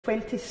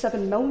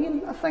27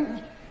 million, I think.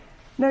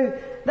 Now,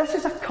 this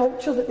is a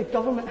culture that the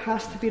government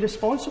has to be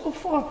responsible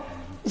for.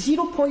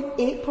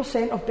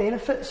 0.8% of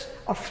benefits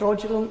are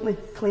fraudulently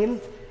claimed,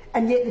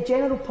 and yet the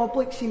general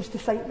public seems to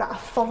think that a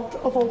third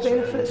of all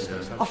benefits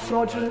are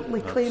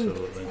fraudulently claimed.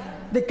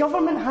 The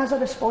government has a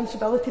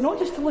responsibility not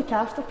just to look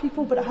after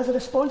people, but it has a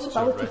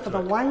responsibility for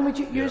the language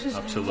it uses,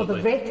 for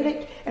the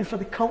rhetoric and for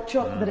the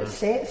culture that it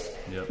sets.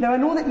 Now, I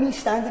know that me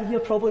standing here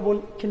probably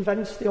won't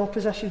convince the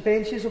opposition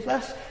benches of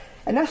this,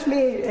 and this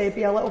may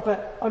be a little bit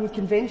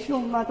unconventional,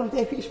 Madam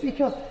Deputy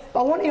Speaker, but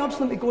I want to urge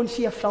them to go and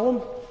see a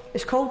film.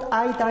 It's called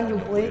I, Daniel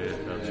Blake,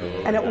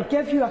 and it will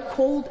give you a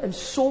cold and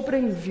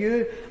sobering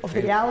view of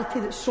the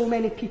reality that so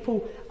many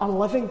people are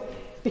living.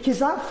 Because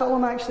that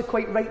film actually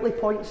quite rightly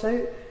points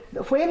out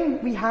that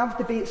when we have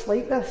debates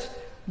like this,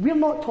 we're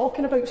not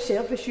talking about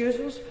service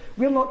users,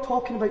 we're not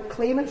talking about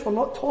claimants, we're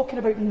not talking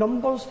about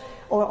numbers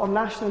or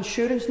national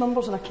insurance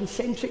numbers on a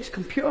Concentrix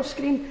computer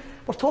screen.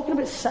 We're talking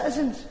about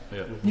citizens,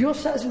 your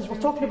citizens. We're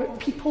talking about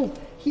people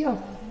here,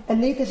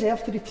 and they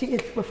deserve to be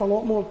treated with a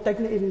lot more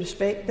dignity and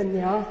respect than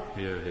they are.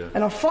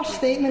 In her first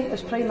statement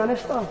as Prime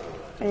Minister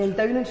in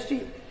Downing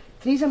Street,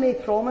 Theresa May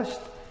promised,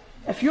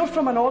 if you're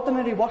from an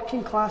ordinary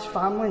working class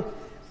family,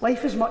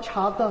 life is much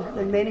harder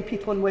than many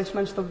people in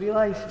Westminster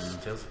realise.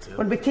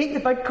 When we take the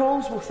big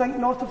calls, we'll think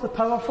not of the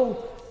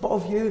powerful, but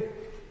of you.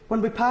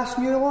 When we pass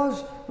new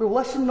laws, we'll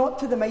listen not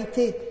to the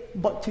mighty,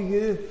 but to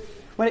you.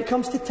 When it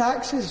comes to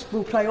taxes,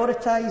 we'll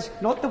prioritise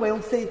not the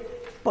wealthy,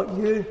 but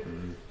you.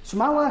 So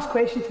my last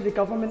question to the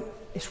government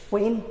is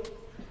when?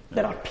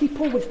 There are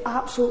people with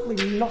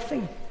absolutely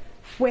nothing.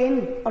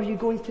 When are you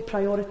going to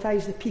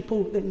prioritise the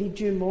people that need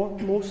you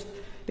most?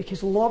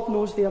 Because Lord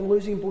knows they are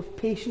losing both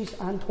patience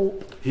and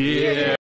hope.